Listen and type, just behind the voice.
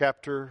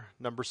Chapter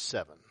number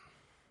 7.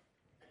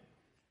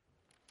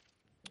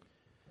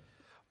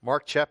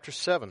 Mark chapter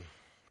 7.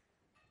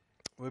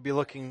 We'll be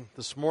looking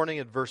this morning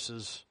at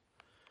verses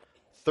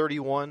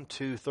 31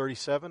 to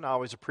 37. I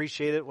always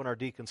appreciate it when our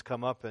deacons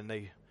come up and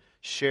they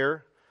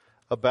share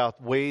about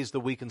ways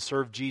that we can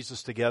serve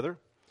Jesus together.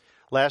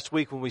 Last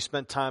week when we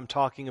spent time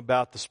talking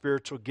about the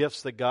spiritual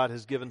gifts that God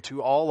has given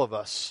to all of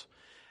us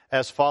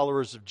as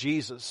followers of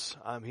Jesus,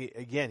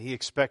 He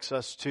expects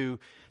us to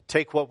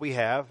take what we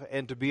have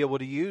and to be able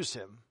to use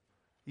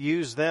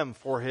them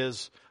for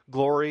His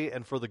glory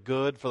and for the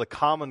good, for the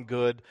common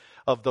good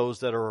of those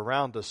that are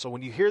around us. So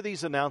when you hear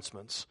these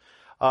announcements,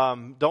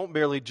 don't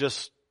merely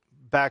just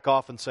back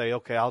off and say,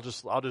 okay, I'll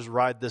just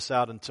ride this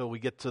out until we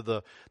get to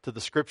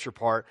the scripture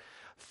part.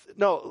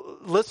 No,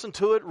 listen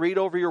to it, read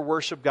over your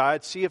worship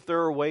guide, see if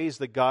there are ways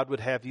that God would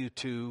have you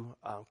to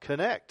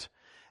connect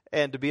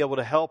and to be able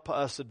to help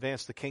us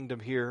advance the kingdom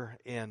here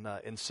in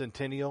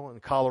Centennial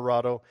and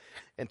Colorado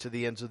and to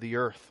the ends of the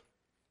earth.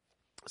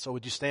 So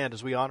would you stand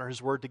as we honor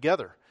His word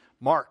together?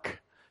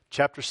 Mark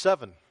chapter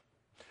 7,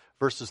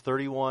 verses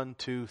 31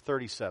 to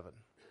 37.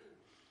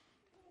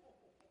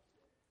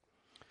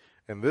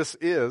 And this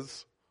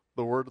is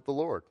the word of the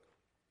Lord.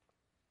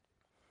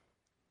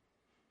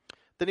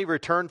 Then he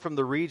returned from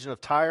the region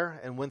of Tyre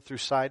and went through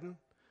Sidon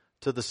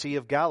to the Sea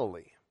of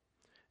Galilee,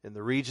 in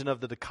the region of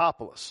the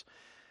Decapolis.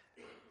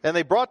 And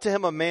they brought to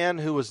him a man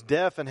who was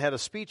deaf and had a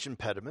speech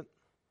impediment,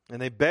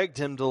 and they begged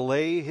him to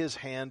lay his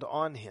hand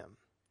on him.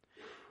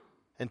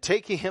 And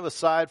taking him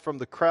aside from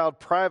the crowd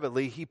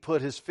privately, he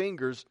put his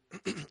fingers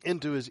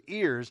into his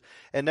ears,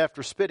 and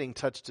after spitting,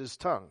 touched his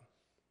tongue.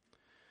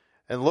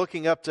 And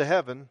looking up to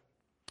heaven,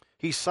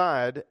 he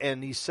sighed,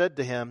 and he said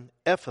to him,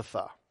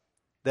 Ephphatha,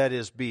 that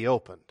is, be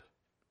opened.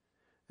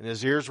 And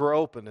his ears were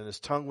opened, and his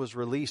tongue was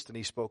released, and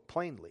he spoke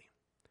plainly.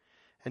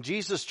 And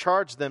Jesus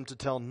charged them to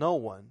tell no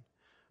one,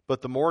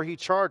 but the more he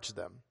charged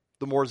them,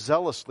 the more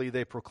zealously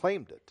they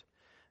proclaimed it.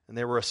 And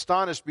they were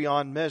astonished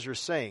beyond measure,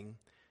 saying,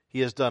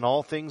 He has done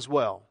all things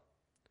well.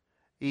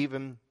 He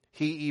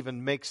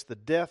even makes the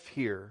deaf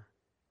hear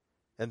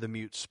and the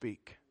mute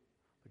speak.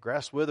 The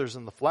grass withers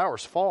and the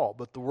flowers fall,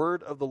 but the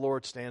word of the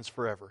Lord stands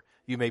forever.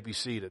 You may be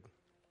seated.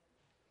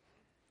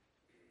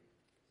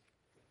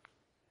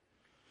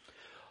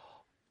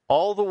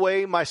 All the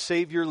way my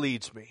Savior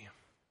leads me.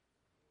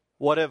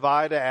 What have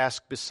I to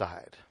ask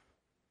beside?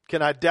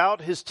 Can I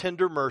doubt His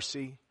tender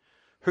mercy,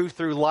 who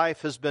through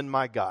life has been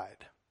my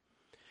guide?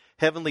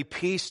 Heavenly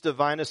peace,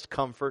 divinest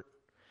comfort,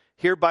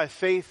 here by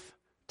faith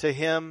to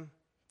Him,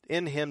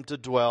 in Him to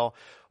dwell.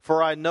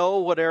 For I know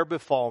whate'er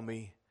befall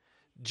me,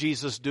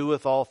 Jesus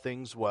doeth all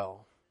things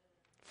well.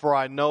 For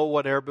I know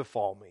whate'er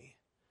befall me,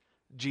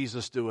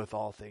 Jesus doeth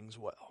all things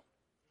well.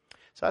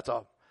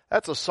 So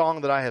that's a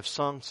song that I have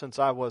sung since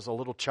I was a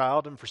little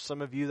child. And for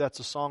some of you, that's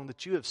a song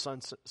that you have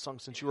sung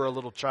since you were a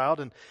little child.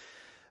 And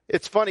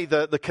it's funny,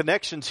 the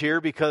connections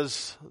here,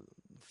 because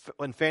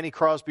when Fanny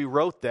Crosby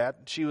wrote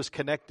that, she was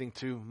connecting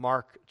to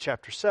Mark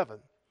chapter 7.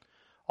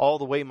 All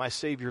the way my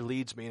Savior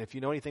leads me. And if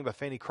you know anything about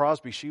Fanny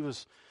Crosby, she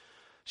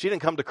didn't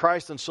come to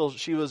Christ until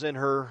she was in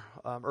her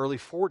early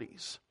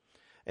 40s.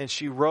 And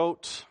she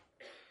wrote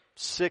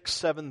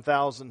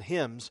 7,000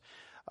 hymns.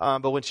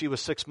 But when she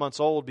was 6 months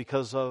old,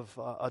 because of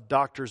a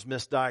doctor's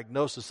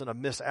misdiagnosis and a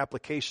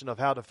misapplication of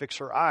how to fix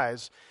her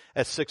eyes,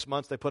 at 6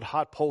 months they put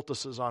hot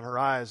poultices on her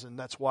eyes, and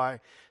that's why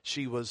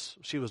she was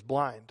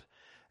blind.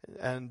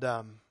 And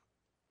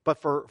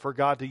but for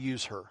God to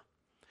use her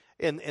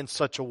in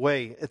such a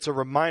way, it's a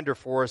reminder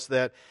for us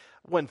that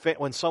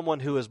when someone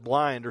who is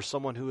blind or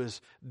someone who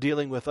is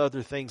dealing with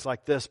other things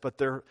like this, but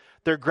their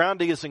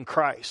grounding is in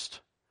Christ,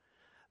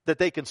 that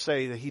they can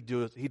say that He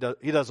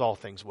does all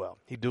things well.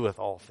 He doeth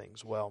all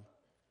things well.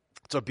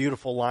 It's a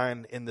beautiful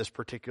line in this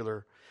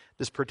particular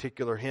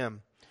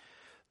hymn.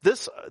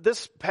 This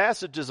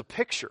passage is a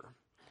picture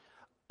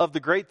of the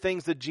great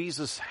things that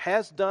Jesus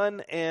has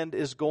done and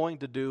is going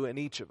to do in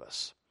each of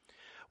us.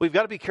 We've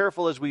got to be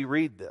careful as we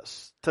read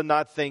this to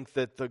not think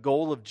that the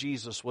goal of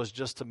Jesus was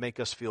just to make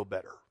us feel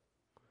better.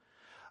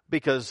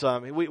 Because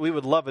we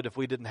would love it if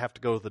we didn't have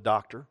to go to the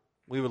doctor.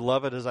 We would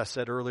love it, as I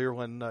said earlier,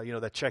 when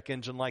that check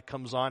engine light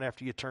comes on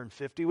after you turn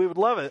 50. We would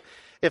love it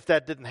if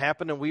that didn't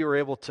happen and we were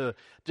able to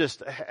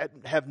just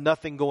have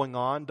nothing going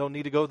on. Don't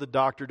need to go to the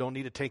doctor. Don't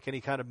need to take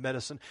any kind of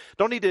medicine.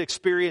 Don't need to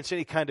experience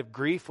any kind of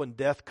grief when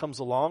death comes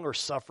along or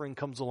suffering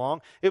comes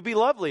along. It would be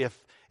lovely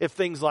if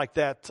things like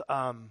that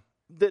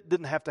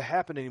didn't have to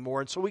happen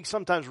anymore. And so we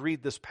sometimes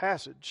read this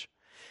passage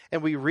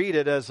and we read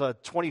it as a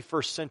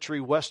 21st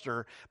century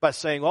Westerner by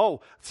saying,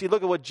 oh, see,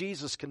 look at what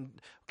Jesus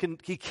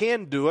he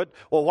can do it.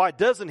 Well, why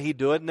doesn't He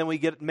do it? And then we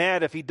get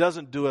mad if He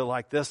doesn't do it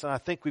like this. And I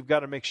think we've got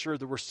to make sure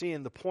that we're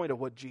seeing the point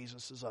of what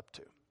Jesus is up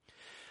to.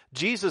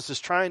 Jesus is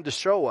trying to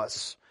show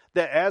us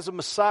that as a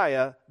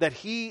Messiah, that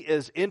He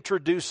is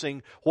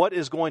introducing what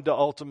is going to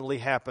ultimately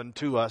happen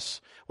to us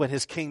when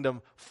His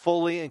kingdom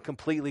fully and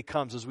completely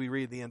comes, as we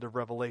read the end of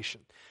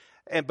Revelation.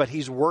 But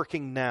He's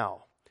working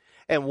now.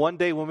 And one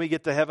day when we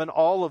get to heaven,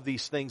 all of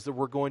these things that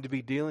we're going to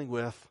be dealing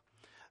with,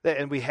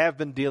 and we have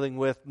been dealing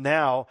with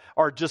now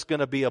are just going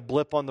to be a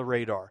blip on the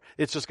radar.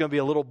 It's just going to be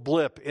a little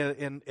blip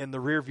in the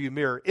rearview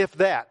mirror, if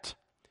that.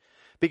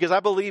 Because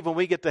I believe when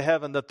we get to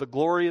heaven that the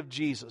glory of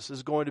Jesus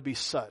is going to be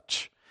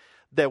such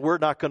that we're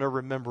not going to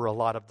remember a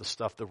lot of the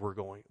stuff that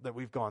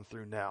we've gone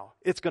through now.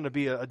 It's going to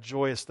be a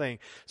joyous thing.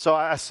 So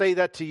I say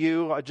that to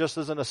you, just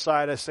as an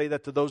aside. I say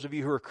that to those of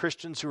you who are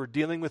Christians who are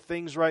dealing with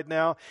things right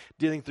now,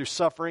 dealing through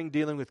suffering,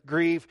 dealing with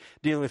grief,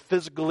 dealing with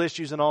physical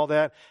issues and all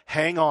that.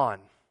 Hang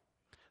on.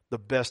 The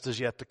best is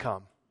yet to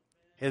come.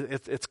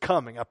 It's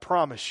coming, I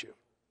promise you.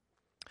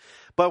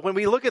 But when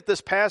we look at this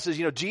passage,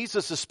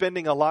 Jesus is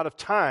spending a lot of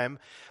time,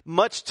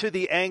 much to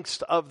the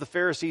angst of the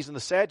Pharisees and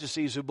the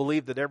Sadducees who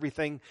believed that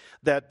everything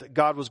that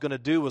God was going to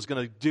do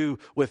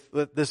with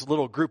this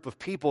little group of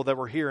people that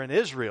were here in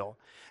Israel.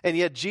 And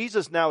yet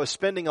Jesus now is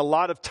spending a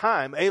lot of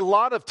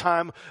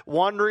time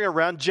wandering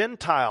around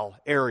Gentile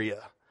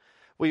area.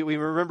 We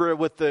remember it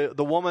with the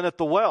woman at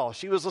the well.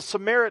 She was a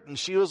Samaritan.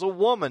 She was a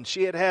woman.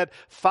 She had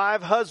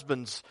 5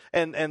 husbands,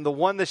 and the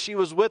one that she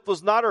was with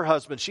was not her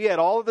husband. She had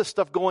all of this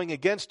stuff going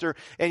against her,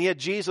 and yet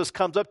Jesus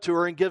comes up to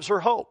her and gives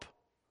her hope.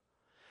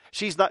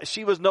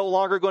 She was no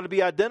longer going to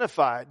be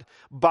identified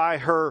by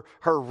her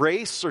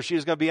race, or she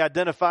was going to be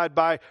identified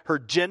by her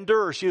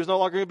gender, or she was no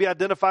longer going to be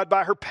identified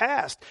by her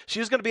past. She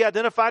was going to be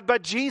identified by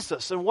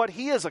Jesus and what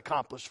He has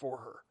accomplished for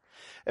her.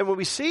 And when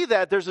we see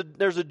that, there's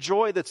a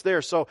joy that's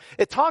there. So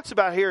it talks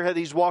about here how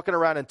he's walking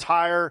around in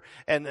Tyre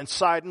and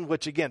Sidon,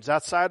 which again is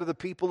outside of the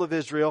people of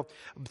Israel,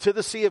 to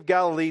the Sea of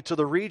Galilee, to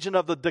the region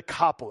of the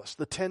Decapolis,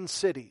 the 10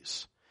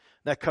 cities.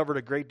 That covered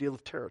a great deal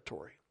of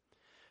territory.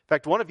 In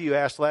fact, one of you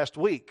asked last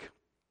week,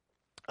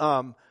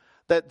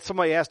 that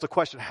somebody asked the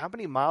question, how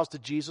many miles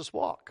did Jesus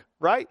walk?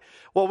 Right?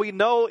 Well, we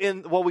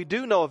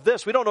do know of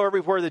this. We don't know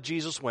everywhere that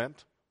Jesus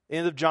went. The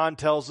end of John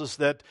tells us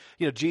that,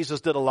 Jesus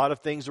did a lot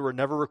of things that were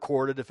never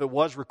recorded. If it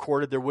was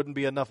recorded, there wouldn't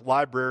be enough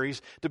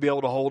libraries to be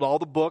able to hold all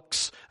the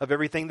books of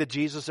everything that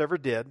Jesus ever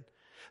did.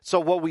 So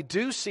what we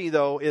do see,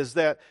 though, is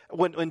that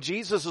when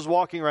Jesus is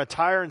walking around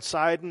Tyre and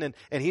Sidon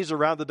and he's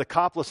around the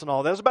Decapolis and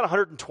all, that was about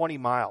 120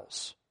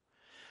 miles.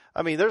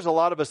 I mean, there's a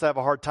lot of us that have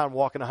a hard time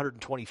walking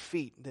 120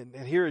 feet. And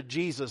here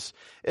Jesus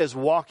is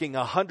walking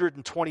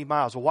 120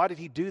 miles. Well, why did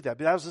he do that?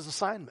 But that was his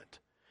assignment.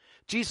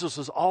 Jesus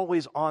was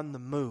always on the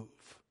move.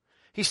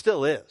 He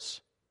still is.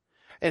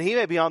 And He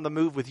may be on the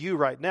move with you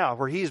right now,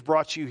 where He's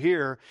brought you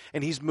here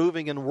and He's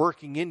moving and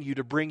working in you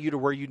to bring you to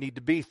where you need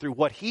to be through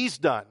what He's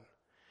done.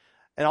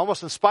 And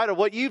almost in spite of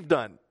what you've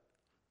done.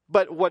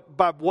 But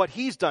by what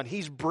He's done,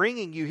 He's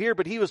bringing you here.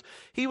 But He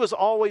was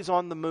always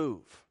on the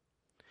move.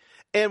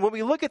 And when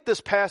we look at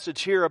this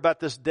passage here about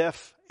this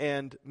deaf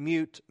and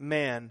mute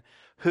man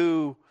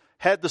who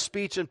had the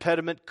speech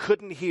impediment,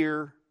 couldn't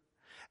hear,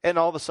 and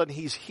all of a sudden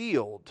he's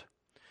healed,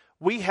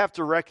 we have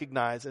to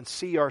recognize and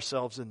see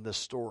ourselves in this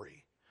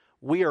story.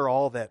 We are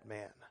all that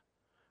man.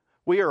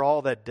 We are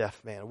all that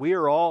deaf man. We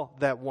are all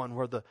that one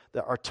where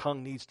our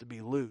tongue needs to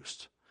be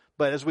loosed.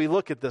 But as we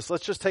look at this,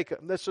 let's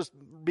just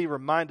be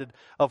reminded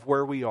of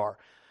where we are.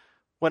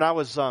 When I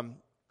was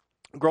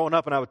growing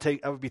up, and I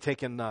would be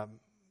taking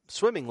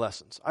swimming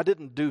lessons. I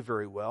didn't do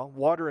very well.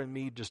 Water and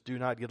me just do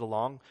not get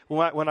along.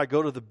 When I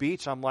go to the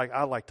beach, I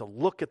like to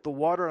look at the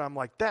water, and I'm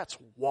like, that's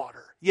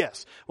water.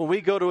 Yes. When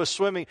we go to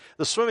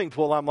the swimming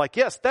pool, I'm like,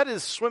 yes, that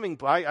is swimming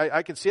pool.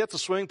 I can see that's a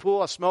swimming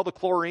pool. I smell the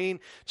chlorine.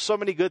 So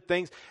many good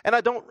things. And I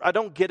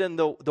don't get in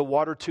the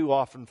water too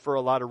often for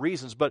a lot of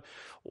reasons. But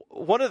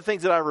one of the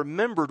things that I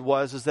remembered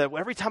is that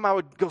every time I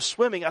would go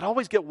swimming, I'd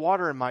always get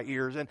water in my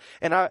ears,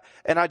 and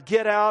I'd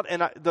get out,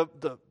 and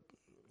the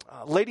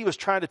lady was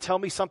trying to tell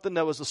me something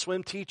that was a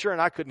swim teacher, and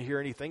I couldn't hear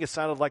anything. It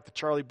sounded like the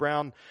Charlie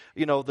Brown,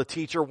 the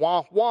teacher,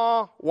 wah,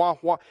 wah, wah,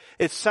 wah.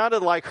 It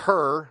sounded like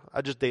her.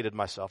 I just dated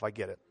myself. I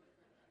get it.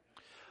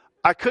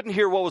 I couldn't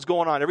hear what was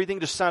going on.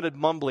 Everything just sounded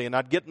mumbly, and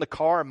I'd get in the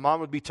car, and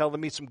Mom would be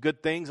telling me some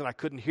good things, and I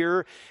couldn't hear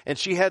her. And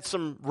she had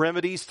some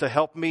remedies to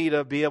help me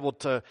to be able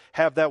to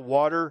have that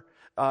water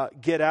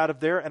get out of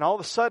there. And all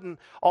of a sudden,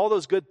 all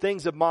those good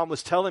things that Mom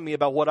was telling me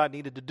about what I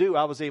needed to do,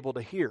 I was able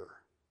to hear.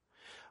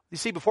 You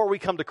see, before we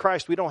come to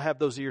Christ, we don't have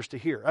those ears to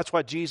hear. That's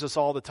why Jesus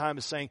all the time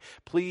is saying,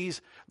 please,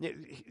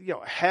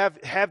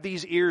 have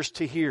these ears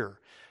to hear.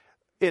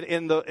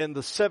 In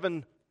the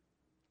seven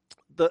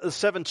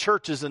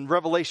churches in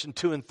Revelation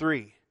 2 and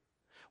 3,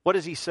 what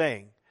is He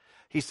saying?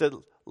 He said,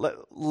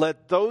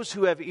 let those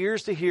who have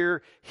ears to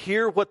hear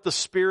what the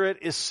Spirit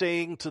is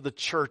saying to the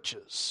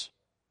churches.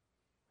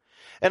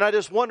 And I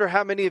just wonder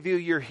how many of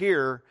you're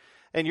here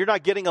and you're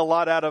not getting a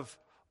lot out of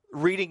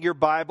reading your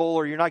Bible,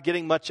 or you're not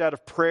getting much out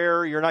of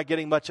prayer, you're not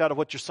getting much out of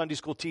what your Sunday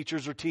school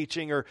teachers are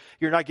teaching, or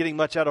you're not getting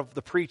much out of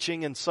the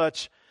preaching and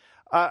such.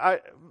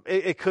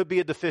 It could be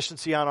a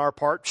deficiency on our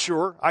part.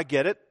 Sure, I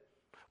get it.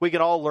 We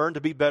can all learn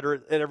to be better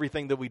at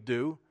everything that we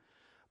do.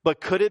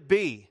 But could it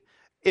be,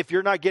 if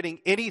you're not getting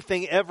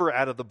anything ever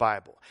out of the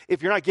Bible,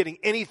 if you're not getting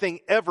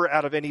anything ever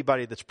out of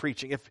anybody that's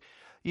preaching, if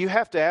you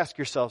have to ask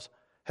yourselves,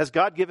 has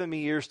God given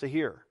me ears to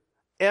hear?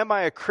 Am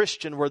I a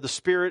Christian where the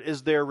Spirit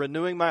is there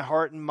renewing my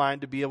heart and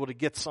mind to be able to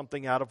get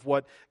something out of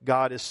what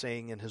God is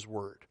saying in His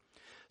Word?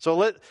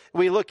 So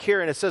we look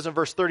here, and it says in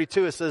verse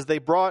 32, it says, they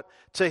brought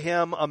to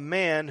him a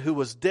man who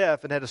was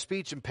deaf and had a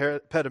speech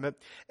impediment,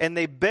 and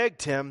they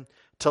begged him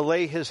to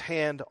lay his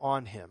hand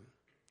on him.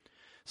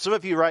 Some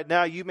of you right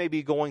now, you may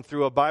be going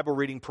through a Bible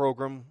reading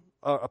program,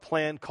 a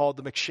plan called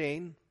the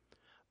McShane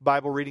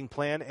Bible reading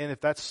plan, and if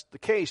that's the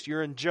case,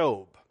 you're in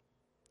Job.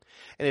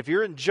 And if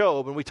you're in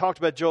Job, and we talked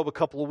about Job a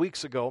couple of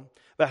weeks ago,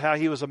 about how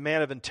he was a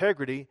man of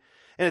integrity,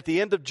 and at the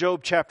end of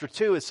Job chapter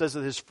 2, it says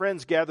that his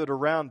friends gathered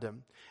around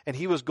him, and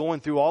he was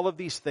going through all of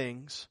these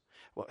things,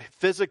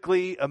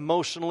 physically,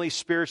 emotionally,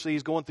 spiritually,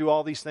 he's going through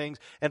all these things,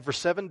 and for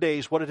 7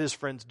 days, what did his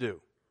friends do?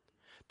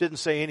 Didn't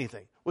say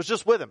anything. Was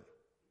just with him.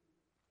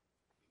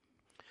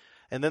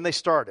 And then they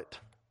started.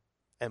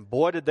 And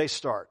boy, did they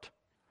start.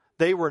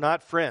 They were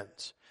not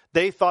friends.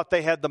 They thought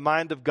they had the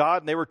mind of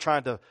God, and they were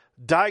trying to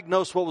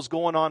diagnose what was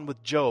going on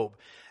with Job.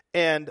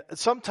 And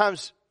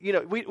sometimes, we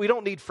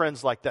don't need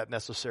friends like that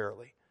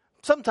necessarily.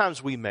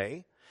 Sometimes we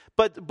may.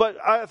 But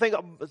I think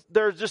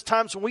there are just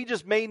times when we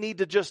just may need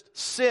to just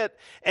sit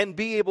and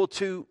be able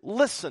to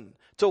listen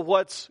to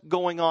what's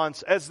going on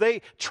as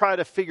they try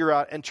to figure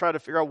out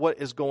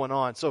what is going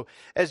on. So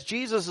as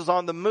Jesus is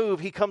on the move,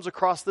 he comes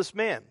across this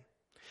man.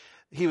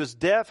 He was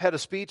deaf, had a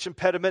speech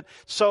impediment.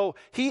 So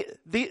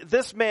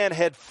this man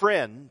had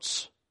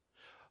friends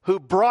who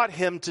brought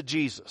him to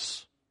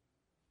Jesus.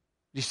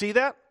 You see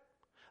that?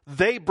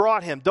 They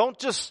brought him. Don't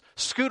just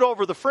scoot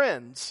over the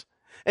friends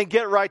and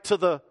get right to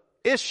the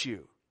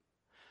issue.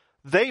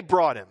 They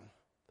brought him.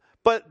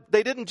 But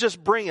they didn't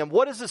just bring him.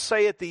 What does it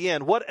say at the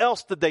end? What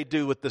else did they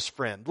do with this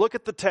friend? Look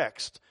at the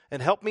text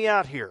and help me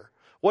out here.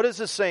 What is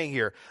it saying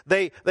here?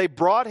 They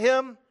brought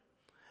him,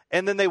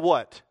 and then they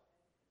what?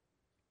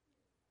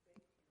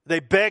 They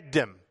begged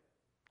him.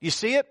 You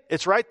see it?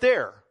 It's right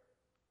there.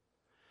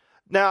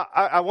 Now,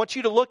 I want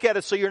you to look at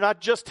it so you're not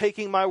just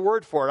taking my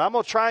word for it. I'm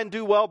going to try and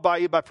do well by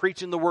you by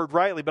preaching the word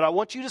rightly, but I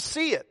want you to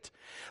see it.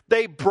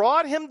 They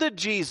brought him to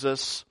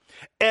Jesus,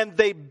 and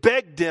they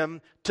begged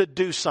him to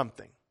do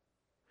something.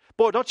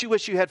 Boy, don't you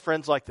wish you had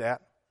friends like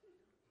that?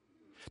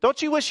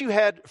 Don't you wish you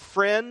had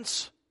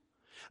friends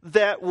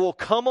that will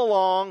come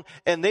along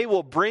and they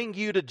will bring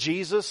you to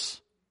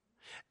Jesus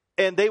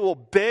and they will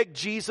beg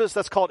Jesus?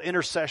 That's called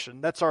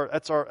intercession. That's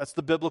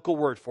the biblical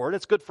word for it.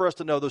 It's good for us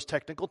to know those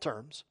technical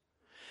terms.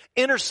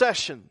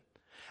 Intercession.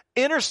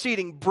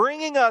 Interceding,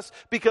 bringing us,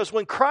 because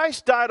when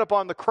Christ died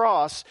upon the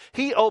cross,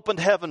 he opened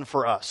heaven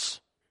for us.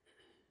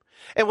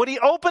 And when he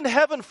opened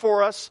heaven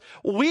for us,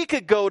 we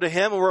could go to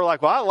him and we're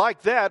like, well, I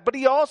like that. But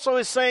he also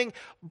is saying,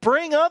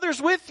 bring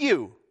others with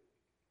you.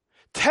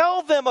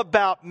 Tell them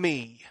about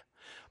me.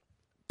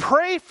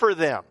 Pray for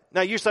them.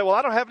 Now you say, well,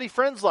 I don't have any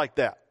friends like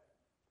that.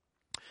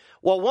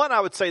 Well, one, I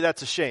would say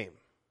that's a shame.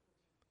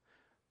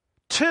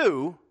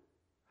 Two,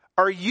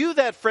 are you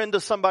that friend to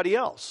somebody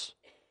else?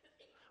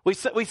 We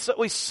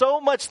so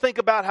much think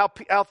about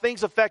how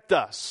things affect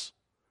us.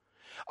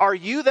 Are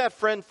you that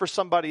friend for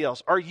somebody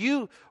else? Are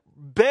you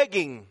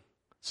begging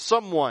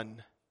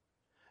someone?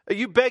 Are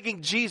you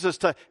begging Jesus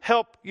to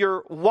help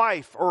your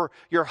wife or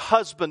your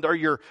husband or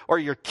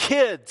your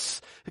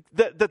kids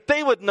that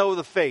they would know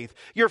the faith?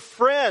 Your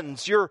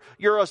friends, your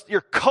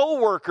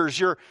coworkers,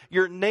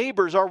 your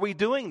neighbors, are we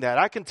doing that?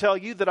 I can tell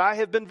you that I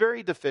have been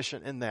very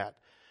deficient in that.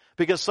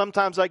 Because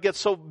sometimes I get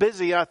so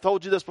busy, I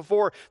told you this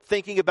before,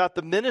 thinking about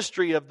the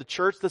ministry of the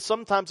church, that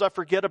sometimes I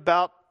forget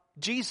about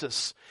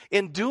Jesus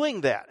in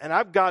doing that. And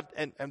I've got,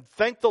 and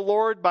thank the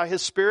Lord by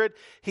his Spirit,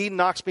 he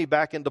knocks me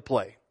back into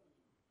play.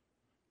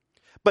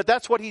 But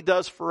that's what he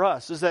does for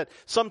us, is that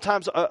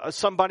sometimes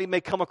somebody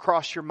may come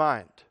across your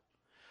mind.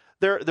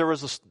 There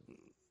was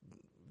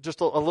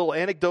just a little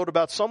anecdote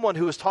about someone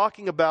who was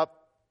talking about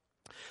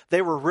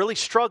they were really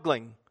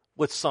struggling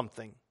with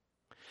something.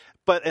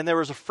 And there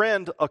was a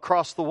friend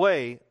across the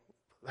way,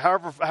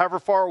 however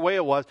far away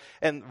it was,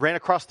 and ran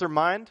across their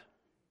mind,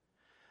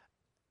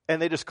 and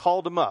they just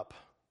called him up.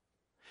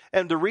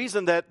 And the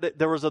reason that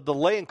there was a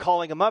delay in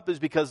calling him up is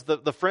because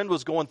the friend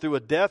was going through a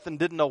death and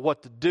didn't know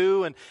what to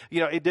do, and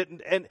it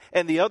didn't,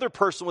 and the other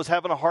person was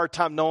having a hard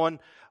time knowing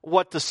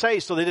what to say,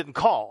 so they didn't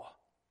call.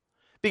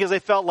 Because they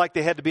felt like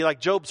they had to be like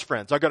Job's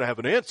friends. I gotta have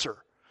an answer.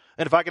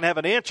 And if I can have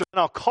an answer,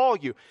 then I'll call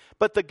you.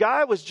 But the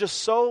guy was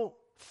just so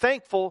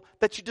thankful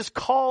that you just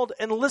called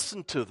and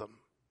listened to them.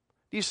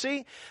 Do you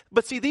see?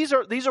 But see, these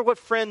are what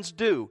friends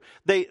do.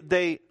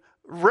 They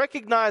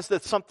recognize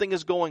that something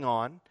is going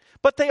on,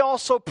 but they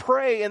also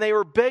pray, and they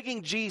were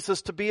begging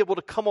Jesus to be able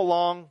to come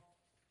along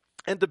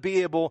and to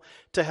be able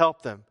to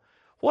help them.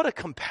 What a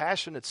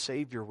compassionate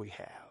Savior we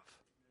have.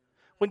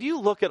 When you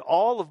look at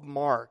all of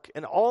Mark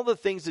and all the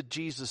things that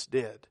Jesus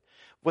did,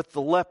 with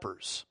the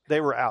lepers, they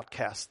were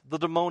outcasts. The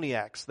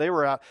demoniacs, they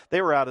were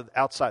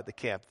outside the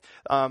camp.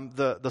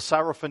 The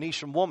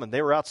Syrophoenician woman,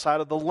 they were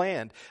outside of the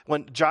land.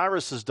 When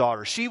Jairus'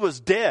 daughter, she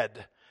was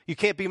dead. You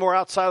can't be more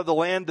outside of the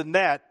land than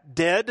that.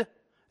 Dead,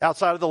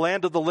 outside of the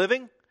land of the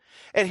living.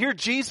 And here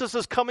Jesus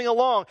is coming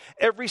along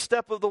every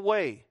step of the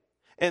way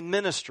and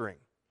ministering.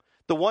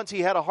 The ones he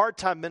had a hard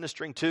time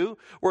ministering to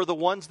were the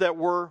ones that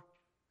were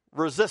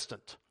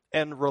resistant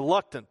and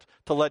reluctant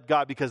to let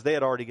God, because they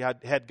had already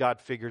had God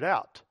figured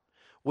out.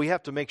 We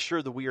have to make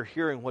sure that we are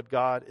hearing what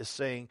God is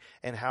saying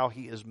and how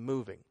he is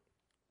moving.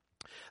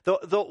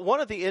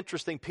 One of the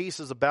interesting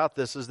pieces about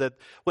this is that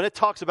when it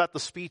talks about the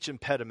speech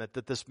impediment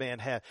that this man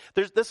had,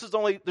 there's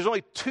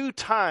only 2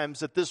 times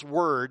that this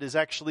word is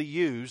actually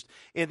used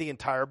in the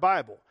entire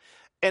Bible.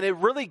 And it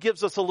really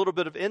gives us a little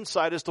bit of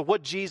insight as to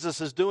what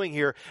Jesus is doing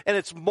here. And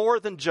it's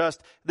more than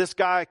just this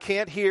guy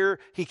can't hear,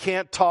 he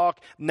can't talk,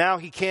 now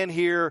he can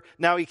hear,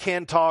 now he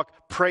can talk,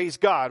 praise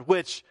God,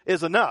 which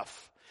is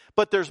enough.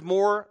 But there's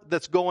more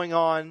that's going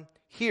on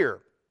here.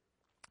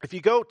 If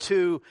you go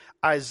to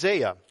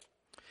Isaiah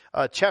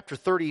chapter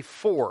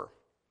 34,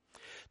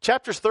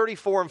 chapters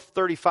 34 and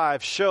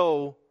 35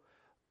 show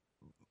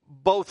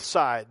both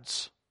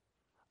sides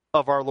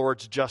of our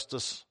Lord's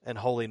justice and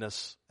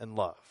holiness and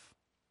love.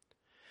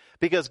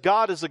 Because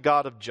God is a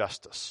God of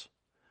justice.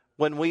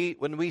 When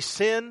we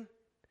sin,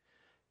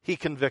 he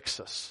convicts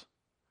us.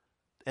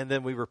 And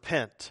then we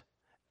repent.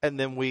 And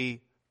then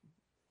we,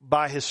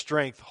 by his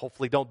strength,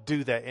 hopefully don't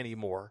do that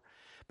anymore.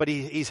 But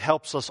he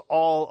helps us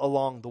all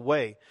along the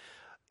way.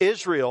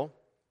 Israel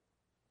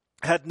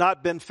had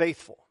not been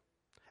faithful.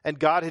 And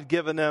God had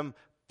given them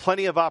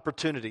plenty of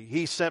opportunity.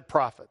 He sent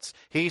prophets.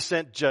 He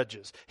sent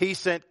judges. He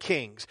sent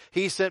kings.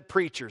 He sent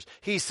preachers.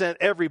 He sent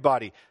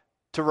everybody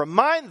to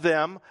remind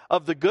them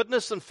of the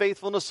goodness and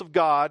faithfulness of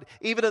God,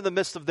 even in the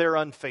midst of their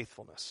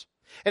unfaithfulness.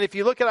 And if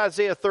you look at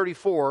Isaiah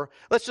 34,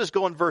 let's just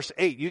go in verse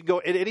 8. You can go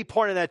at any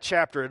point in that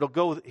chapter. It'll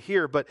go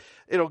here, but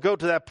it'll go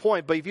to that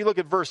point. But if you look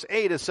at verse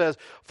 8, it says,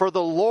 "For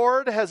the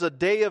Lord has a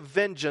day of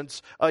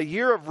vengeance, a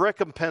year of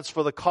recompense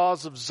for the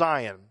cause of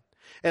Zion.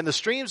 And the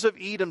streams of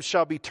Edom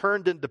shall be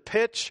turned into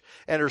pitch,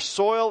 and her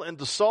soil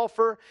into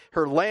sulfur.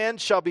 Her land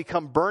shall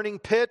become burning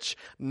pitch.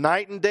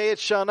 Night and day it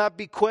shall not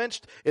be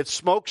quenched. Its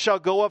smoke shall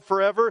go up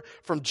forever.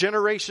 From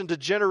generation to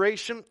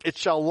generation it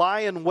shall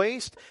lie in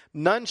waste.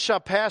 None shall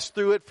pass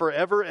through it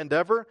forever and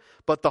ever.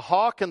 But the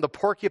hawk and the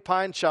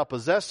porcupine shall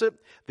possess it.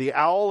 The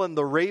owl and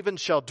the raven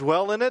shall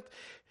dwell in it.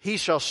 He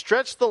shall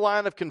stretch the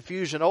line of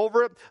confusion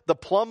over it, the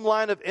plumb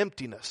line of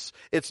emptiness.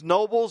 Its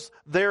nobles,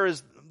 there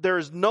is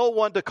no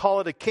one to call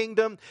it a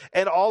kingdom,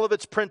 and all of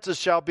its princes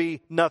shall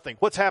be nothing."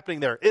 What's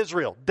happening there?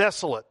 Israel,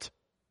 desolate.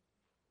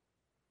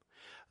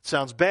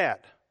 Sounds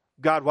bad.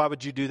 God, why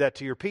would you do that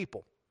to your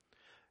people?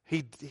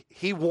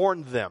 He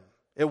warned them.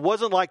 It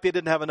wasn't like they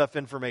didn't have enough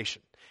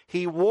information.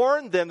 He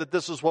warned them that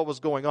this is what was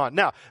going on.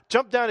 Now,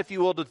 jump down, if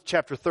you will, to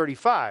chapter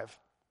 35.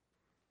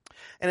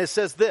 And it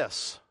says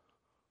this.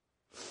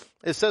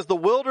 It says, the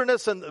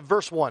wilderness and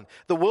verse 1,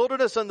 "The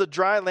wilderness and the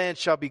dry land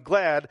shall be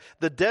glad.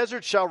 The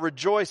desert shall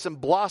rejoice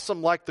and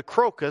blossom like the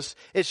crocus.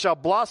 It shall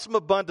blossom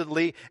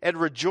abundantly and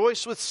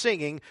rejoice with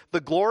singing.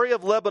 The glory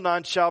of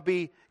Lebanon shall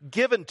be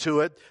given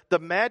to it. The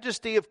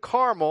majesty of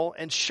Carmel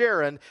and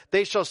Sharon,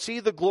 they shall see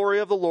the glory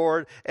of the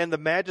Lord and the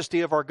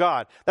majesty of our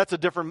God." That's a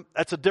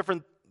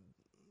different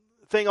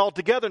thing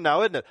altogether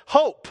now, isn't it?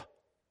 Hope.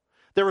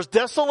 There was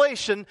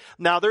desolation,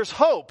 now there's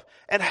hope.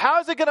 And how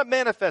is it going to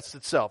manifest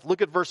itself?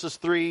 Look at verses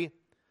 3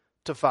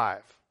 to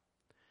 5.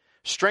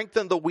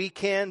 "Strengthen the weak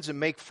hands and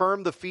make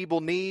firm the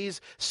feeble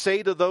knees.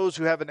 Say to those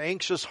who have an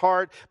anxious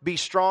heart, be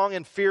strong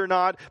and fear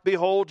not.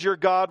 Behold, your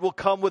God will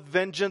come with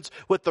vengeance.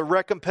 With the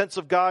recompense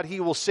of God, he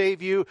will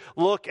save you."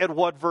 Look at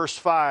what verse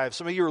 5.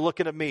 Some of you are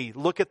looking at me.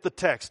 Look at the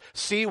text.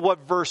 See what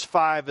verse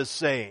 5 is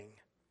saying.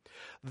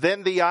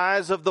 "Then the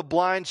eyes of the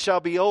blind shall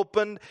be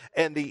opened,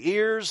 and the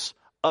ears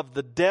of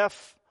the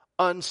deaf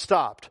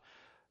unstopped."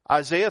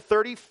 Isaiah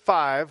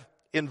 35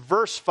 in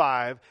verse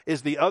 5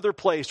 is the other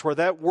place where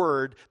that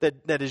word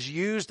that is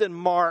used in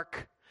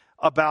Mark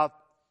about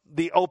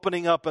the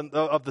opening up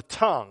of the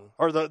tongue,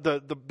 or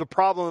the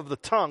problem of the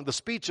tongue, the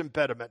speech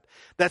impediment.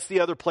 That's the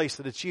other place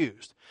that it's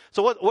used.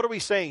 So what are we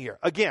saying here?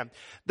 Again,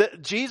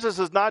 that Jesus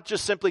is not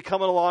just simply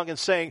coming along and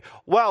saying,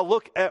 "Wow,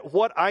 look at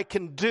what I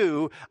can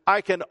do. I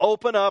can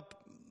open up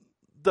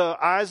the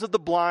eyes of the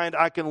blind.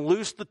 I can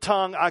loose the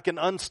tongue. I can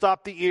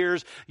unstop the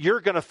ears.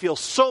 You're going to feel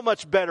so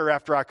much better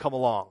after I come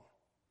along."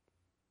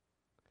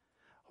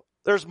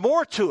 There's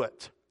more to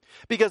it.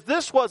 Because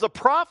this was a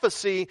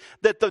prophecy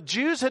that the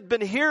Jews had been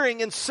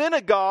hearing in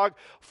synagogue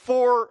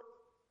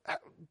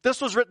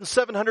this was written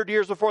 700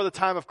 years before the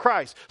time of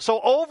Christ. So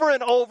over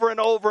and over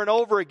and over and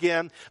over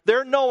again,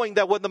 they're knowing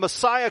that when the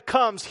Messiah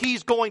comes,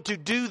 he's going to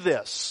do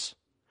this.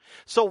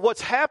 So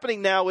what's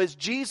happening now is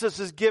Jesus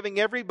is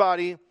giving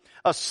everybody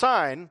a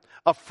sign,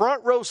 a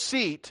front row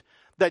seat,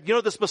 that, you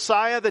know, this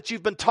Messiah that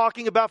you've been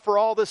talking about for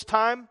all this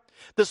time,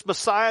 this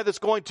Messiah that's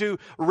going to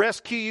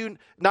rescue you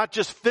not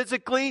just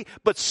physically,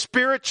 but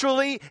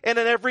spiritually and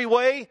in every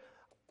way,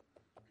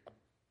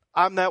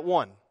 I'm that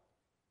one.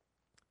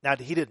 Now,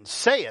 he didn't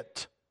say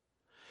it,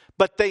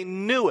 but they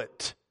knew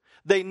it.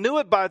 They knew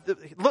it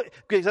look,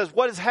 he says,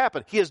 what has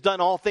happened? He has done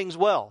all things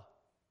well.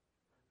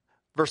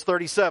 Verse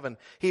 37,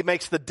 "He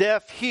makes the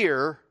deaf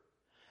hear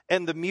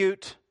and the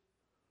mute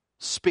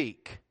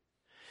speak."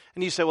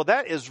 And you say, well,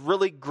 that is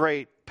really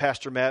great,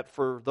 Pastor Matt,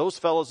 for those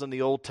fellows in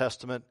the Old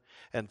Testament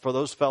and for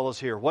those fellows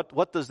here.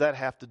 What does that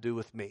have to do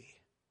with me?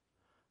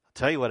 I'll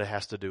tell you what it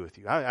has to do with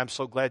you. I'm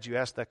so glad you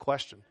asked that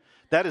question.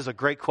 That is a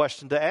great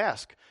question to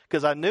ask,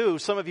 because I knew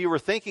some of you were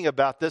thinking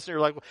about this and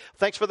you're like, well,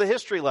 thanks for the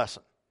history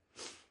lesson.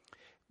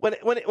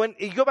 When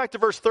you go back to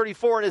verse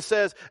 34 and it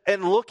says,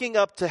 and looking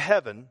up to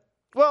heaven,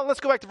 well, let's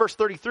go back to verse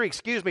 33,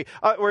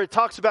 where it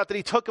talks about that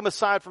he took him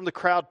aside from the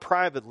crowd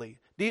privately.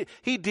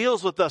 He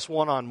deals with us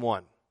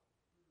one-on-one.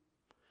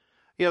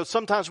 You know,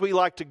 sometimes we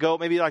like to go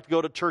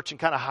to church and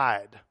kind of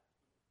hide.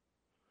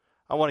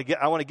 I want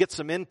to get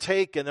some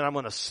intake and then I'm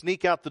going to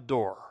sneak out the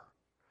door.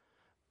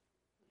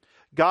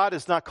 God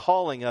is not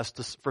calling us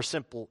for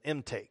simple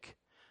intake.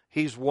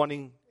 He's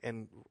wanting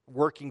and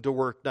working to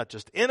work not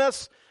just in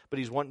us, but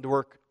he's wanting to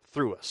work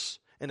through us.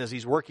 And as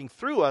he's working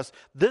through us,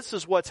 this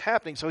is what's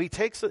happening. So he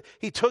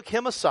took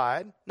him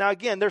aside. Now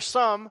again, there's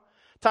some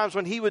times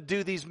when he would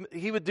do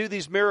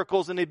these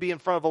miracles and he'd be in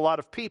front of a lot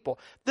of people.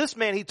 This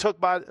man he took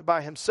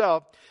by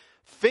himself,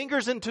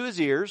 fingers into his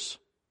ears,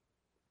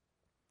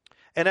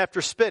 and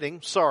after spitting,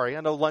 sorry,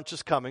 I know lunch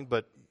is coming,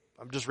 but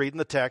I'm just reading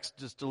the text,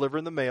 just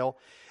delivering the mail.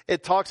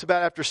 It talks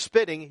about after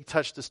spitting, he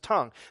touched his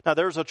tongue. Now,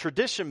 there was a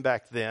tradition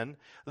back then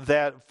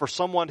that for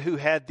someone who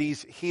had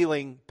these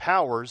healing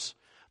powers,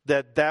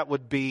 that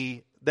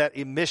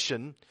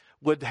emission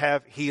would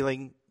have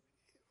healing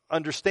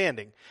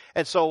understanding.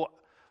 And so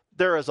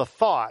there is a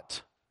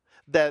thought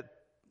that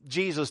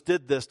Jesus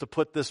did this to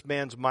put this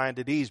man's mind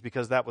at ease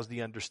because that was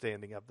the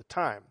understanding of the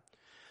time.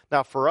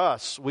 Now, for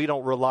us, we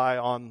don't rely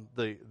on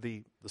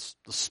the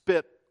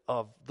spit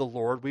of the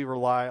Lord. We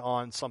rely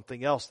on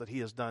something else that he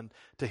has done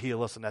to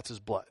heal us, and that's his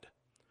blood.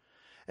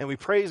 And we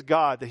praise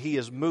God that he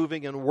is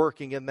moving and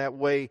working in that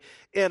way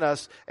in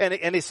us.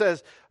 And he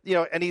says,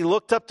 and he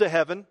looked up to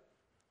heaven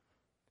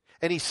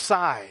and he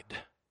sighed.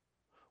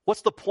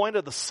 What's the point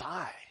of the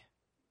sigh?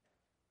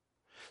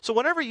 So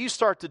whenever you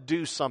start to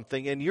do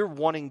something and you're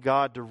wanting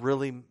God to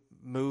really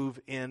move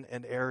in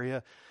an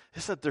area,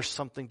 isn't it there's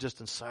something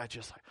just inside you?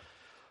 It's like,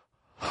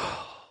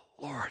 oh,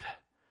 Lord,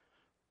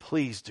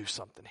 please do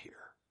something here.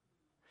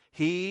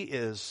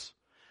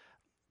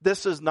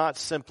 This is not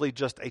simply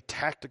just a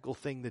tactical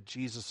thing that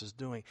Jesus is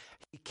doing.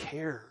 He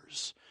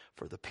cares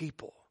for the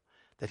people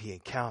that he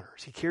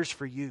encounters. He cares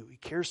for you. He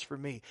cares for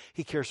me.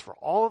 He cares for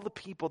all of the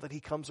people that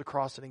he comes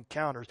across and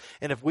encounters.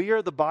 And if we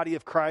are the body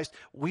of Christ,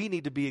 we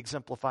need to be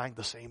exemplifying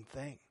the same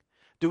thing.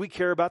 Do we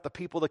care about the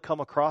people that come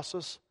across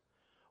us?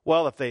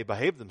 Well, if they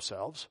behave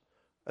themselves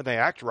and they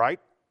act right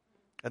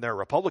and they're a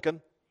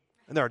Republican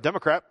and they're a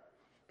Democrat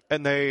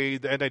and they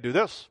do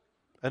this.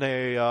 And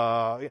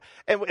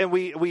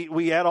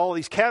we add all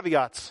these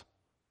caveats.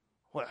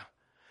 Well,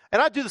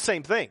 and I do the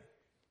same thing.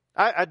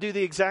 I do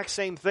the exact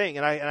same thing.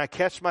 And I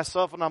catch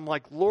myself and I'm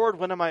like, Lord,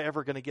 when am I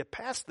ever going to get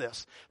past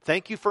this?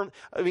 Thank you for,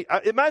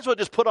 it might as well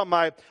just put on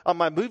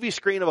my movie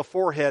screen of a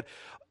forehead,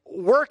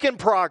 work in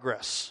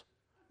progress.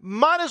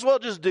 Might as well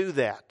just do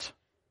that.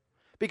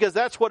 Because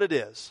that's what it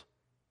is.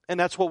 And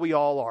that's what we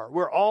all are.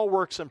 We're all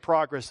works in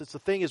progress. It's the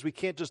thing is we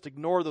can't just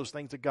ignore those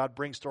things that God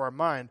brings to our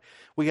mind.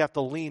 We have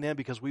to lean in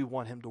because we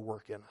want him to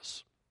work in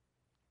us.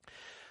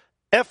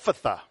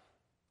 Ephphatha.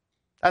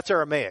 That's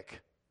Aramaic.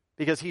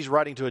 Because he's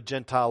writing to a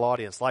Gentile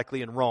audience,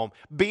 likely in Rome.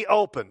 Be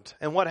opened.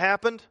 And what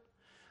happened?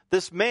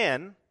 This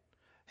man,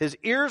 his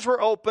ears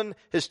were open,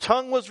 his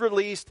tongue was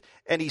released,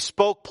 and he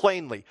spoke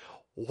plainly.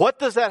 What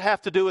does that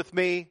have to do with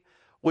me?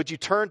 Would you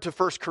turn to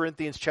 1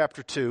 Corinthians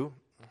chapter 2,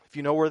 if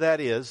you know where that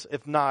is.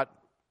 If not,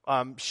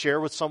 share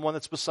with someone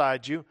that's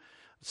beside you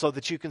so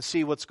that you can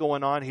see what's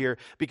going on here.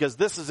 Because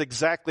this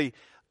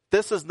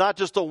is not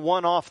just a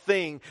one-off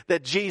thing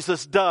that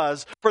Jesus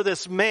does for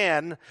this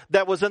man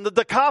that was in the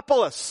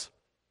Decapolis.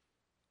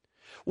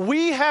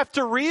 We have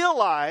to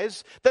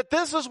realize that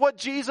this is what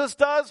Jesus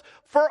does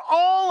for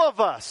all of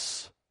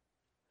us.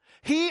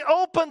 He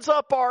opens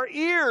up our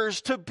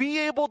ears to be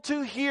able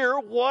to hear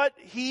what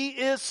he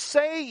is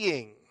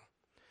saying.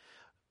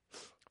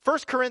 1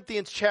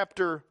 Corinthians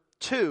chapter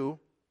 2.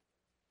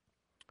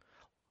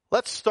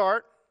 Let's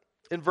start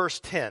in verse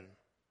 10.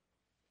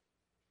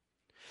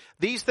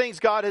 These things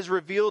God has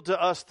revealed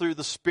to us through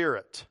the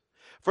Spirit.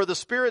 For the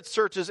Spirit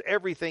searches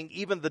everything,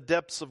 even the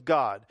depths of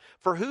God.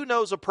 For who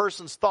knows a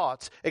person's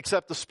thoughts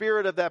except the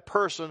spirit of that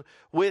person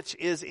which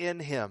is in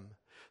him?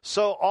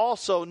 So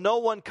also no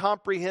one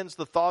comprehends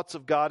the thoughts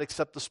of God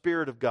except the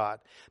Spirit of God.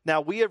 Now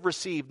we have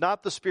received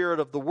not the spirit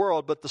of the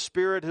world, but the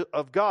Spirit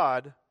of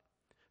God,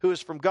 who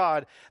is from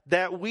God,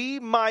 that we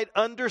might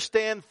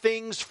understand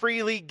things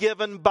freely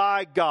given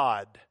by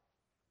God.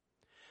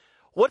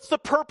 What's the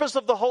purpose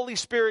of the Holy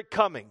Spirit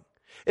coming?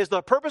 Is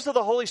the purpose of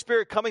the Holy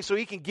Spirit coming so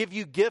he can give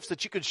you gifts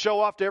that you can show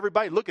off to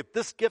everybody? Look at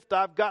this gift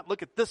I've got.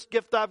 Look at this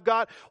gift I've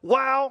got.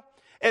 Wow.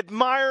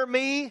 Admire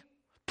me.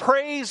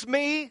 Praise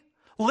me.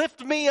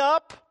 Lift me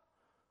up.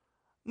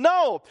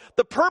 No.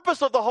 The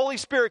purpose of the Holy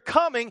Spirit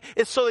coming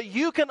is so that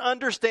you can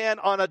understand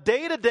on a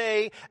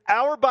day-to-day,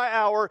 hour by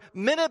hour,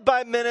 minute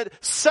by minute,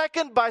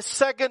 second by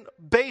second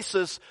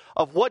basis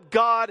of what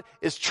God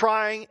is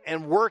trying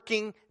and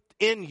working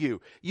in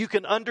you. You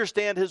can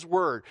understand His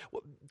Word.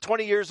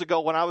 20 years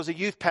ago when I was a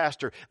youth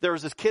pastor, there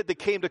was this kid that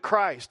came to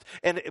Christ.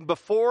 And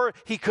before,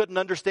 he couldn't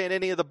understand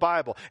any of the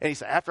Bible. And he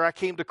said, after I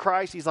came to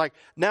Christ, he's like,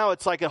 now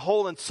it's like a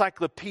whole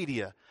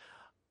encyclopedia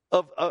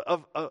of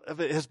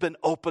it has been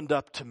opened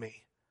up to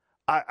me.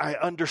 I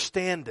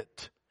understand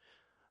it.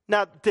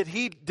 Now, did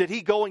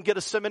he go and get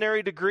a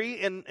seminary degree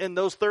in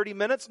those 30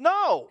 minutes?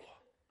 No.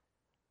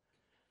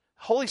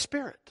 Holy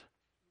Spirit.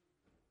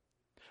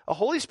 The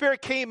Holy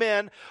Spirit came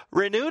in,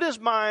 renewed his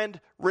mind,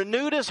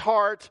 renewed his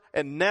heart,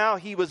 and now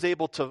he was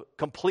able to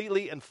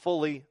completely and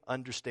fully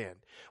understand.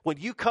 When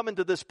you come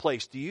into this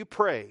place, do you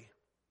pray,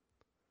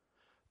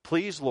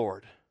 please,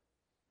 Lord,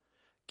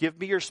 give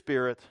me your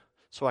Spirit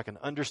so I can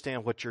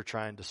understand what you're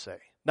trying to say?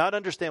 Not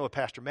understand what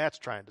Pastor Matt's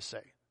trying to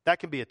say. That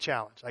can be a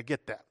challenge. I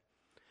get that.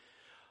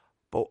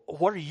 But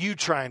what are you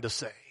trying to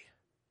say?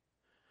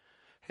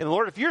 And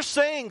Lord, if you're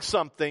saying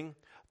something,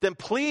 then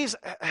please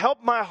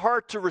help my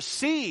heart to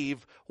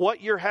receive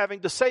what you're having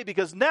to say,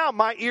 because now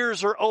my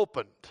ears are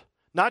opened.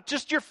 Not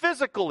just your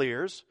physical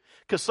ears,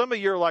 because some of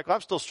you are like,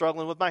 I'm still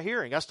struggling with my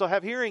hearing. I still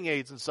have hearing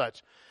aids and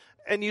such.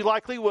 And you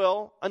likely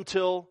will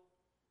until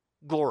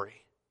glory.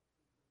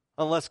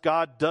 Unless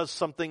God does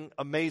something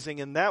amazing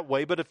in that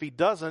way. But if He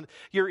doesn't,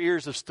 your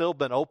ears have still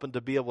been open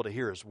to be able to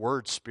hear His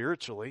Word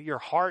spiritually. Your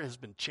heart has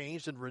been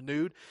changed and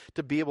renewed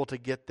to be able to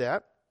get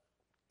that.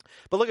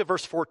 But look at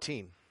verse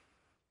 14.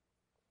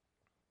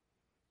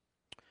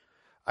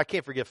 I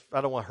can't forget,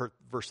 I don't want to hurt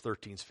verse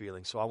 13's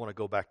feelings, so I want to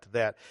go back to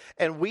that.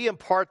 And we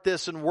impart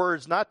this in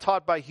words not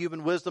taught by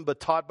human wisdom, but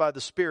taught by the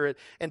Spirit,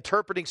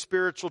 interpreting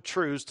spiritual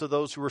truths to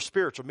those who are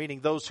spiritual, meaning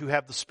those who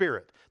have the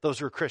Spirit, those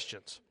who are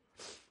Christians.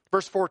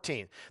 Verse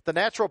 14, the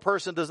natural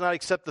person does not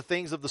accept the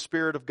things of the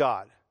Spirit of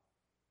God.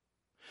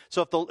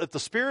 So if the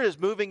Spirit is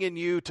moving in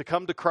you to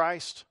come to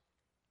Christ,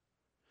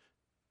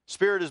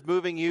 Spirit is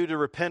moving you to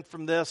repent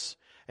from this,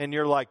 and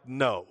you're like,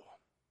 no.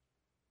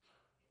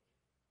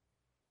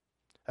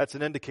 That's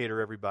an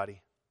indicator,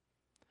 everybody.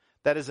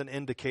 That is an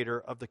indicator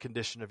of the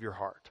condition of your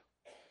heart.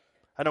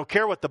 I don't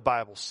care what the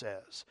Bible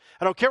says.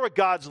 I don't care what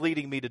God's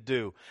leading me to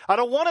do. I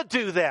don't want to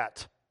do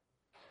that.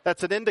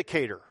 That's an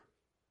indicator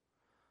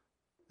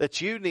that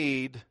you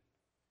need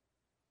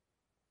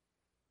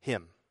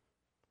Him.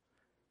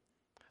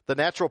 The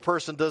natural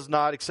person does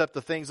not accept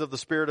the things of the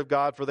Spirit of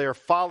God, for they are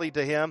folly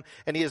to him,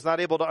 and he is not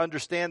able to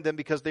understand them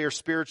because they are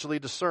spiritually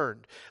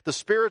discerned. The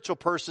spiritual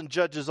person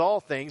judges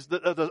all things,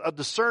 a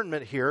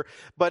discernment here,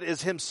 but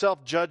is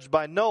himself judged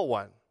by no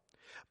one.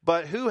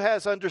 But who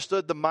has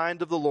understood the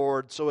mind of the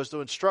Lord so as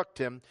to instruct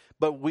him?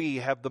 But we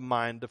have the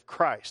mind of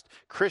Christ.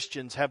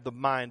 Christians have the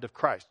mind of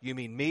Christ. You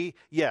mean me?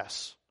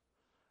 Yes.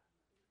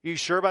 You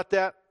sure about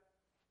that?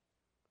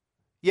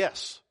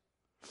 Yes.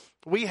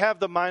 We have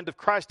the mind of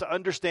Christ to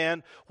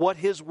understand what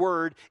His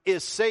Word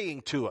is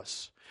saying to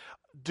us.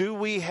 Do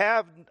we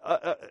have,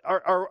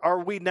 are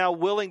we now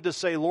willing to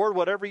say, Lord,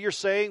 whatever you're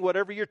saying,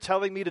 whatever you're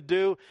telling me to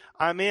do,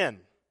 I'm in.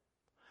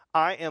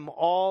 I am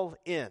all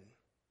in.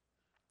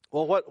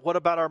 Well, what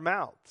about our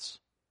mouths?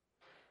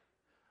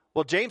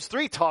 Well, James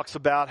 3 talks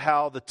about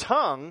how the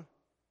tongue,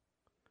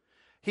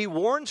 he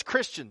warns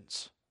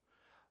Christians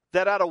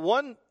that out of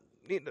one,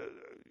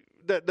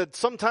 that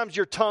sometimes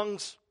your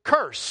tongues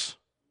curse.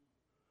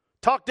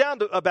 Talk down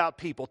about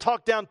people.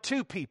 Talk down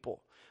to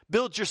people.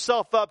 Build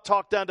yourself up.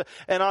 Talk down to,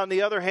 and on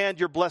the other hand,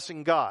 you're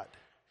blessing God.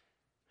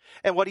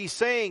 And what he's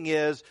saying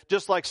is,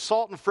 just like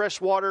salt and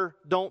fresh water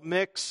don't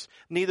mix,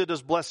 neither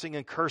does blessing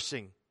and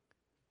cursing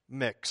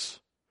mix.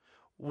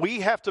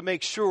 We have to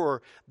make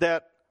sure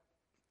that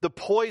the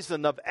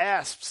poison of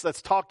asps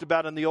that's talked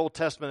about in the Old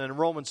Testament in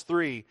Romans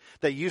 3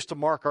 that used to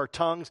mark our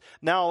tongues,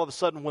 now all of a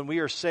sudden when we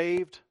are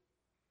saved,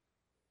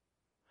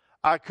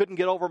 I couldn't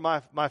get over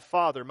my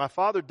father. My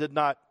father did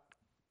not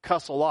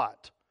cuss a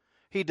lot.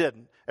 He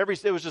didn't.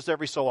 It was just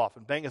every so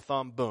often. Bang a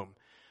thumb, boom.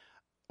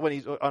 When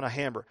he's on a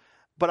hammer.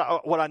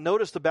 But what I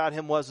noticed about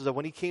him was that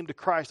when he came to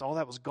Christ, all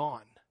that was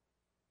gone.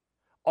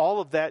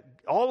 All of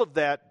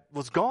that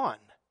was gone.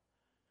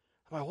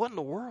 I'm like, what in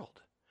the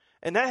world?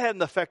 And that had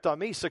an effect on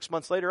me. 6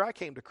 months later, I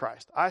came to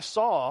Christ. I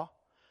saw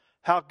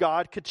how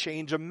God could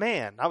change a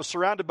man. I was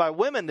surrounded by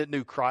women that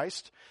knew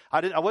Christ.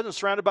 I wasn't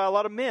surrounded by a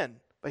lot of men.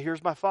 But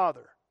here's my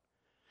father.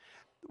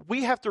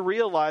 We have to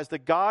realize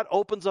that God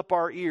opens up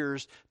our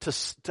ears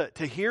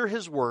to hear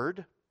His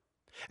Word,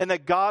 and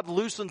that God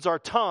loosens our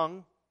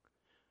tongue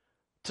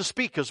to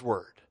speak His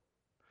Word,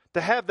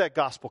 to have that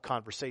gospel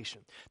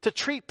conversation, to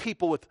treat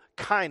people with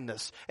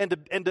kindness, and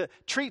to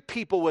treat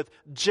people with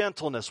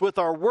gentleness, with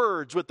our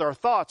words, with our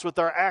thoughts, with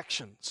our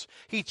actions.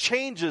 He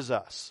changes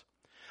us.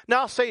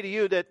 Now, I'll say to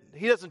you that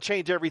He doesn't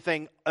change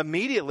everything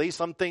immediately.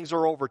 Some things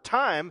are over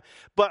time.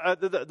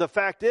 But the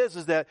fact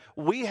is that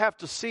we have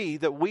to see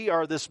that we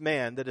are this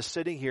man that is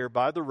sitting here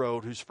by the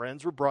road whose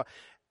friends were brought,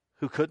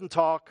 who couldn't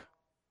talk,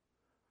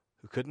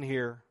 who couldn't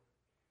hear.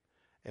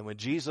 And when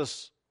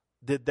Jesus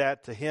did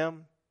that to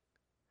him,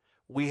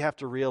 we have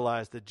to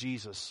realize that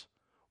Jesus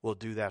will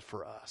do that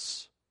for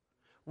us.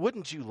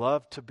 wouldn't you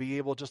love to be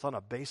able, just on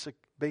a basic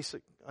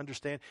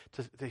understand,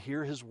 to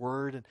hear his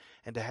word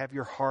and to have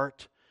your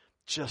heart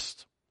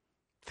just,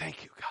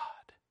 thank you, God.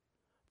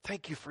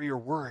 Thank you for your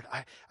word.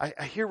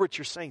 I hear what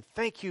you're saying.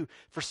 Thank you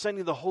for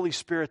sending the Holy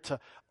Spirit to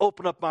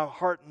open up my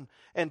heart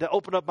and to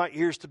open up my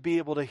ears to be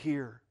able to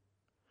hear.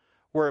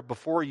 Where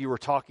before you were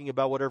talking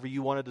about whatever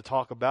you wanted to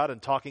talk about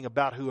and talking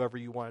about whoever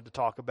you wanted to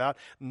talk about.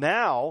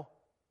 Now,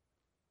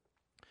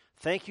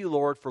 thank you,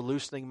 Lord, for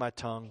loosening my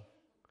tongue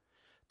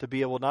to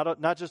be able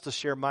not just to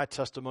share my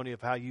testimony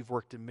of how you've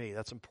worked in me.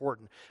 That's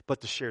important.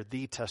 But to share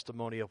the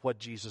testimony of what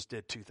Jesus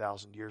did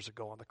 2,000 years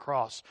ago on the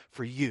cross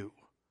for you.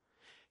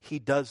 He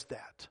does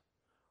that.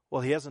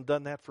 Well, he hasn't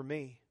done that for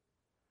me.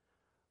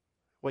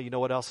 Well, you know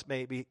what else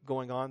may be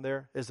going on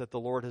there? Is that the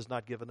Lord has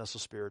not given us a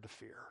spirit of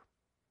fear.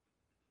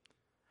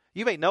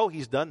 You may know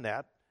he's done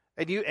that,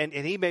 and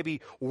he may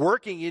be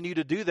working in you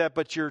to do that,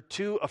 but you're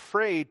too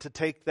afraid to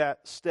take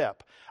that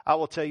step. I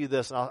will tell you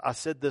this, and I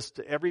said this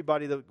to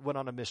everybody that went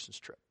on a missions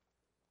trip.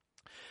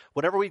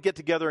 Whenever we'd get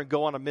together and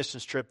go on a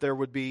missions trip, there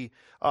would be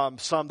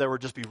some that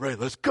would just be ready,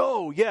 let's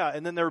go, yeah.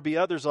 And then there would be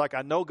others like,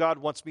 I know God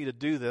wants me to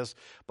do this,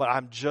 but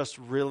I'm just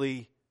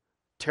really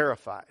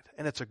terrified.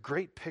 And it's a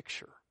great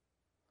picture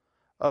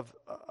of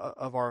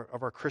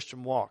our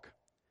Christian walk.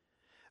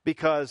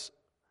 Because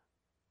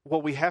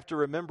what we have to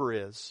remember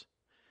is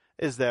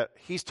that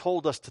he's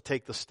told us to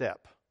take the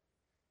step.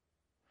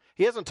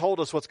 He hasn't told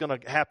us what's going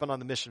to happen on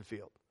the mission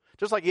field.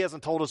 Just like he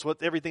hasn't told us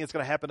everything that's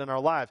going to happen in our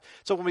lives.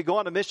 So when we go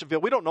on a mission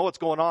field, we don't know what's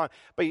going on,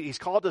 but he's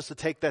called us to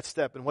take that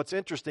step. And what's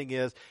interesting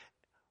is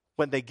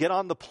when they get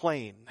on the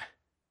plane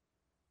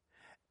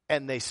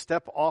and they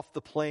step off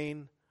the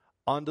plane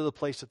onto the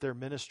place that they're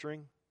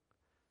ministering,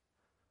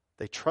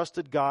 they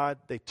trusted God,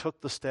 they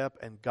took the step,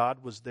 and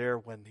God was there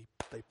when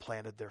they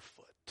planted their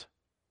foot.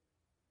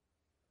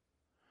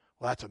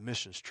 Well, that's a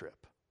missions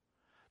trip.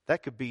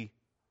 That could be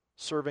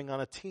serving on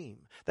a team.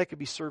 That could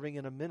be serving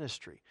in a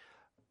ministry.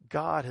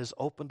 God has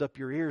opened up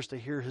your ears to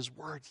hear his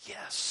word.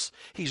 Yes.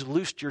 He's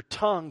loosed your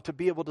tongue to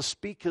be able to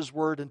speak his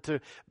word and to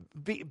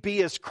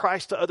be as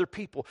Christ to other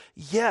people.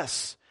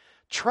 Yes.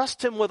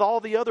 Trust him with all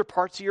the other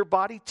parts of your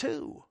body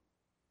too.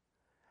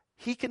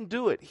 He can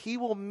do it. He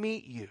will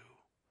meet you.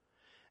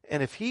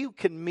 And if he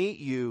can meet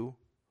you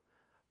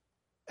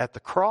at the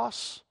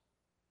cross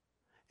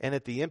and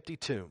at the empty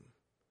tomb,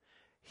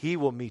 he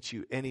will meet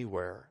you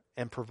anywhere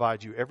and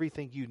provide you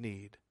everything you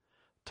need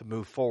to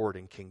move forward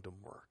in kingdom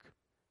work.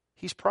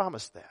 He's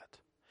promised that.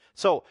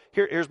 So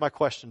here's my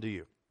question to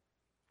you.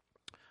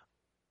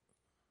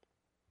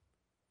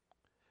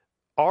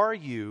 Are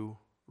you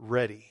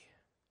ready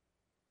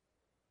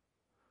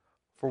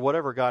for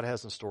whatever God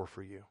has in store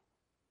for you?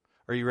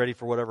 Are you ready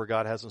for whatever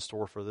God has in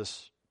store for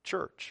this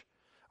church?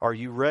 Are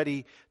you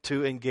ready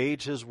to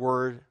engage his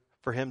word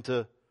for him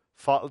to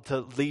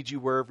lead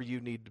you wherever you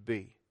need to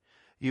be?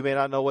 You may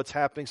not know what's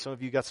happening. Some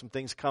of you got some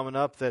things coming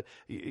up that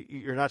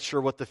you're not sure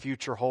what the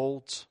future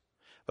holds.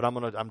 But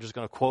I'm just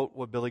going to quote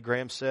what Billy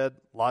Graham said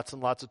lots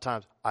and lots of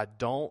times. I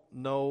don't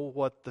know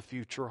what the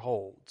future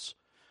holds.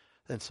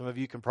 And some of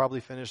you can probably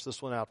finish this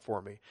one out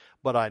for me.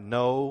 But I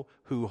know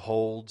who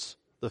holds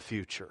the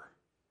future.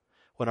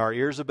 When our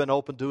ears have been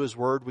opened to his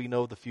word, we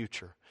know the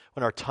future.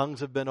 When our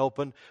tongues have been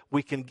opened,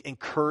 we can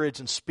encourage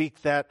and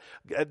speak that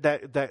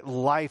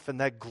life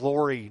and that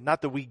glory.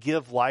 Not that we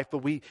give life, but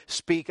we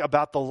speak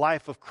about the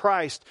life of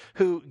Christ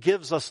who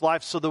gives us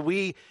life so that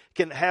we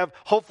can have,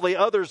 hopefully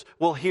others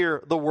will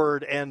hear the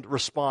word and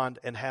respond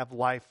and have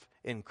life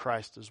in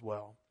Christ as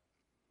well.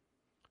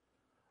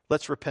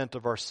 Let's repent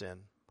of our sin.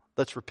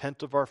 Let's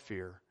repent of our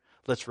fear.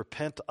 Let's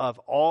repent of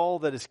all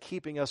that is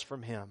keeping us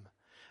from him.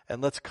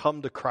 And let's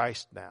come to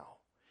Christ now.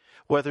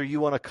 Whether you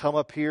want to come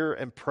up here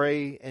and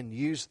pray and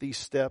use these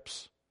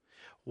steps,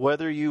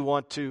 whether you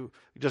want to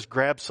just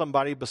grab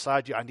somebody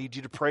beside you, I need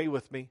you to pray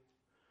with me.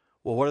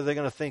 Well, what are they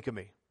going to think of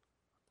me?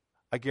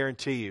 I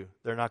guarantee you,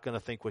 they're not going to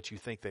think what you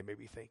think they may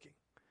be thinking.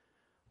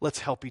 Let's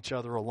help each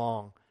other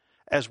along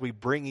as we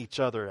bring each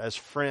other, as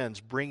friends,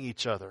 bring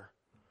each other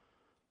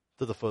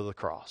to the foot of the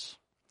cross.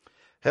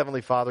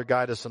 Heavenly Father,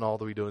 guide us in all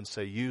that we do and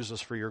say, use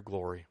us for your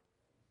glory.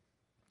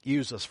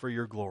 Use us for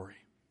your glory.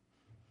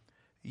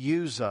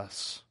 Use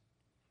us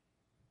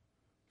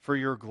for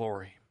your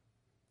glory.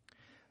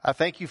 I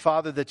thank you,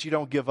 Father, that you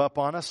don't give up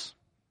on us,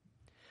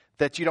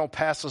 that you don't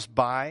pass us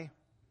by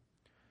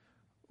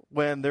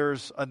when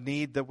there's a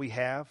need that we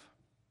have,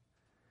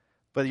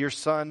 but your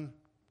Son,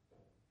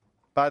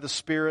 by the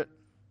Spirit,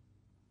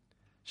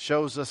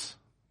 shows us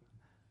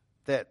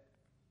that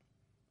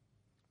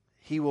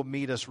he will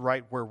meet us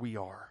right where we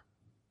are.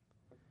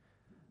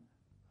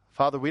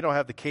 Father, we don't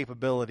have the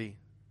capability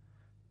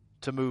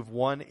to move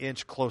 1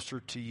 inch closer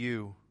to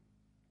you,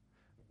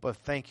 but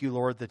thank you,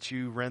 Lord, that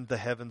you rend the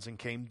heavens and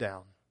came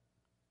down.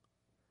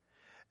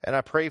 And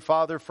I pray,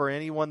 Father, for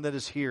anyone that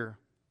is here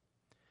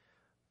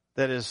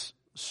that is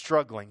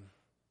struggling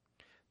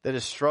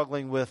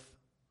with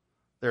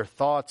their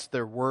thoughts,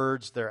 their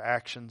words, their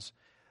actions.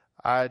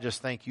 I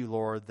just thank you,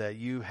 Lord, that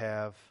you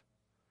have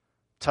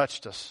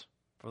touched us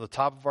from the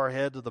top of our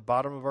head to the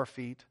bottom of our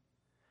feet,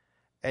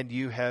 and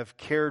you have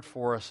cared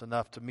for us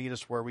enough to meet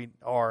us where we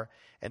are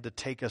and to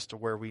take us to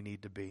where we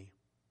need to be.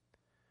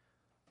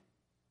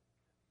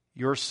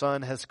 Your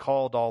Son has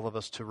called all of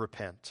us to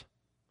repent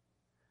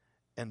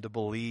and to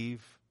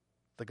believe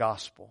the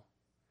gospel.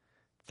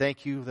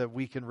 Thank you that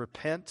we can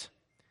repent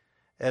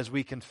as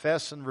we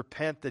confess and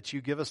repent, that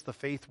you give us the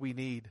faith we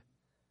need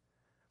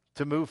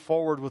to move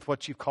forward with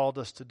what you called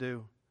us to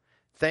do.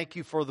 Thank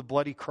you for the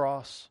bloody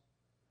cross.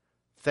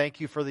 Thank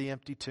you for the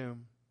empty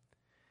tomb.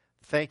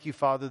 Thank you,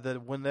 Father,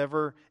 that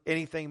whenever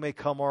anything may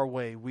come our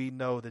way, we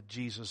know that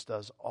Jesus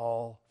does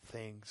all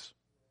things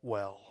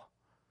well.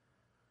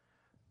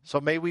 So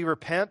may we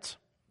repent.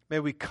 May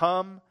we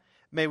come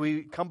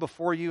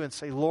before you and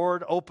say,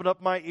 Lord, open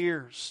up my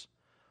ears.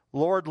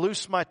 Lord,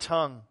 loose my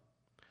tongue.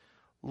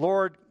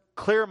 Lord,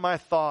 clear my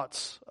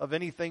thoughts of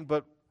anything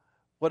but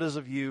what is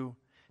of you.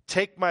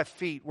 Take my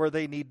feet where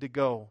they need to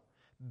go.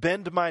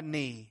 Bend my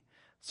knee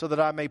so that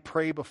I may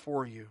pray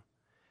before you.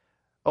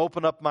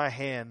 Open up my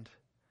hand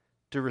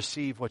to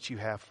receive what you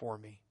have for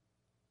me.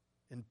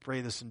 And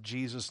pray this in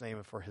Jesus' name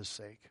and for his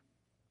sake.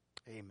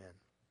 Amen.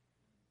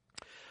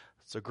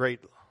 It's a great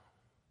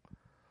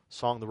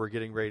song that we're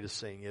getting ready to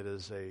sing. It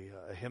is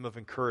a hymn of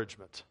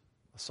encouragement,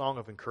 a song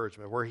of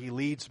encouragement. Where he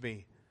leads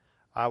me,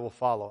 I will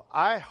follow.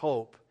 I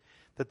hope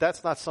that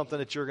that's not something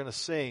that you're going to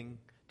sing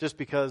just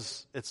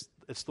because it's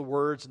the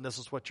words and this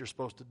is what you're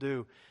supposed to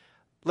do.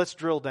 Let's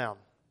drill down.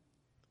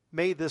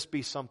 May this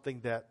be something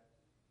that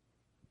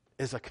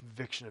is a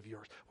conviction of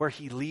yours. Where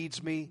he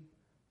leads me,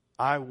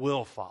 I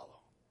will follow.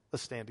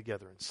 Let's stand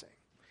together and sing.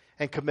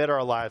 And commit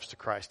our lives to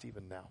Christ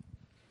even now.